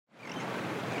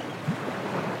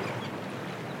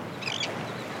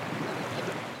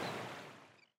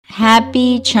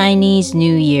Happy Chinese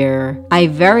New Year! I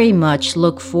very much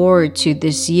look forward to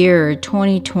this year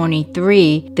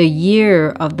 2023, the year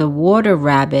of the water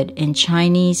rabbit in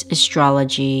Chinese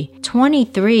astrology.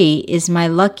 23 is my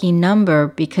lucky number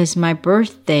because my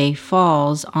birthday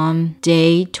falls on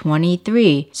day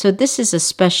 23, so this is a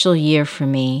special year for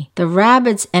me. The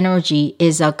rabbit's energy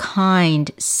is a kind,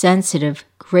 sensitive,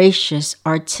 gracious,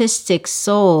 artistic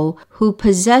soul who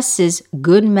possesses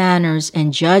good manners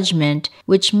and judgment,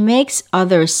 which makes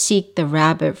others seek the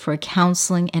rabbit for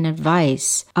counseling and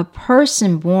advice. A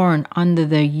person born under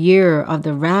the year of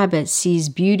the rabbit sees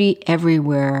beauty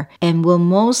everywhere and will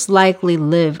most likely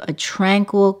live a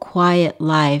tranquil, quiet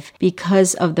life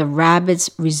because of the rabbit's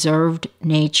reserved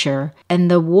nature.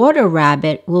 And the water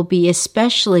rabbit will be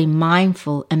especially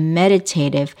mindful and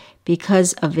meditative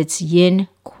because of its yin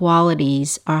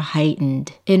qualities are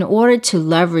heightened. In order to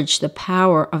leverage the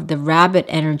power of the rabbit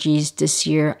energies this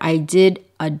year, I did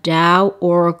a Tao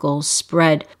Oracle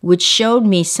spread, which showed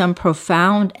me some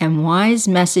profound and wise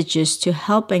messages to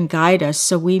help and guide us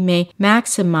so we may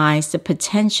maximize the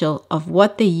potential of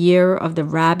what the year of the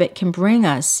rabbit can bring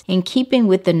us. In keeping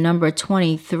with the number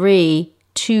 23,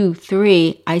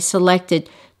 2-3, I selected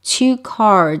 2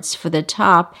 cards for the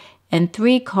top and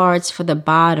 3 cards for the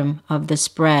bottom of the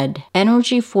spread.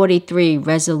 Energy 43,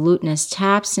 resoluteness,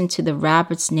 taps into the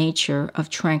rabbit's nature of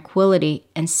tranquility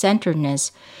and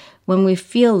centeredness. When we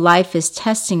feel life is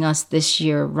testing us this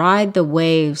year, ride the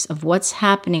waves of what's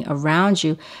happening around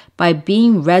you by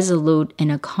being resolute in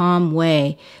a calm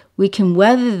way. We can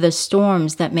weather the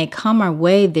storms that may come our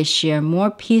way this year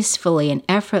more peacefully and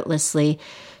effortlessly,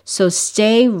 so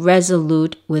stay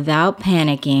resolute without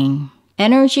panicking.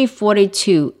 Energy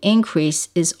 42, increase,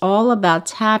 is all about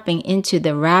tapping into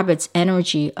the rabbit's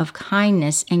energy of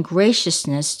kindness and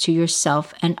graciousness to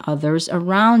yourself and others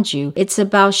around you. It's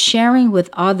about sharing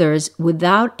with others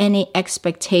without any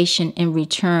expectation in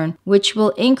return, which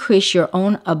will increase your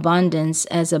own abundance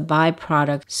as a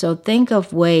byproduct. So think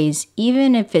of ways,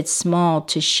 even if it's small,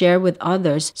 to share with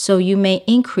others so you may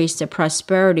increase the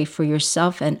prosperity for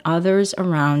yourself and others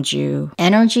around you.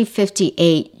 Energy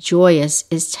 58, joyous,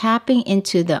 is tapping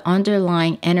into the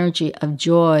underlying energy of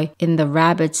joy in the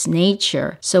rabbit's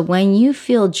nature. So when you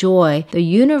feel joy, the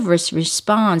universe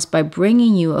responds by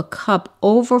bringing you a cup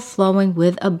overflowing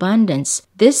with abundance.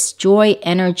 This joy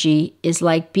energy is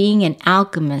like being an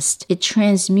alchemist. It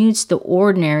transmutes the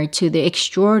ordinary to the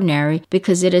extraordinary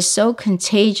because it is so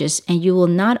contagious, and you will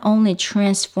not only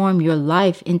transform your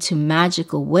life into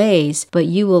magical ways, but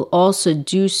you will also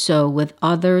do so with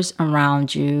others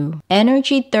around you.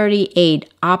 Energy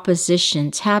 38, opposition,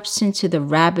 taps into the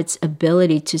rabbit's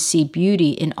ability to see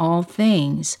beauty in all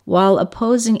things. While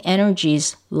opposing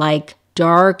energies like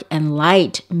dark and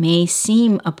light may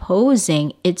seem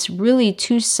opposing, it's really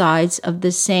 2 sides of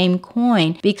the same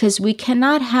coin because we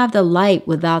cannot have the light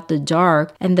without the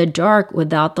dark and the dark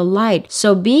without the light.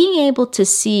 So being able to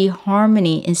see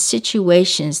harmony in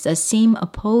situations that seem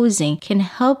opposing can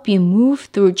help you move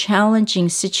through challenging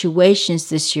situations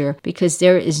this year because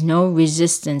there is no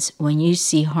resistance when you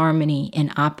see harmony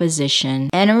in opposition.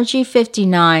 Energy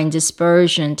 59,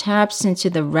 dispersion, taps into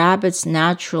the rabbit's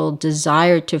natural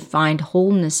desire to find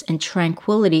wholeness and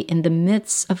tranquility in the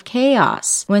midst of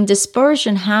chaos. When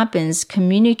dispersion happens,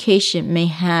 communication may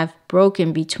have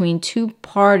broken between 2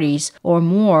 parties or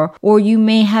more, or you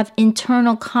may have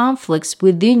internal conflicts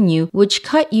within you which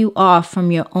cut you off from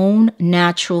your own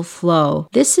natural flow.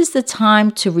 This is the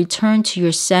time to return to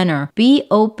your center. Be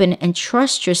open and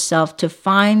trust yourself to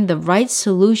find the right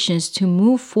solutions to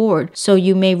move forward so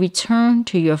you may return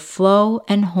to your flow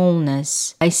and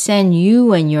wholeness. I send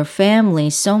you and your family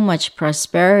so much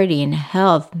prosperity and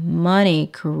health, money,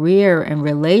 career, and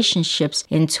relationships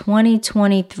in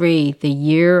 2023, the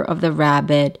year of the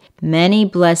rabbit. Many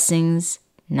blessings.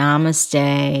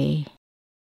 Namaste.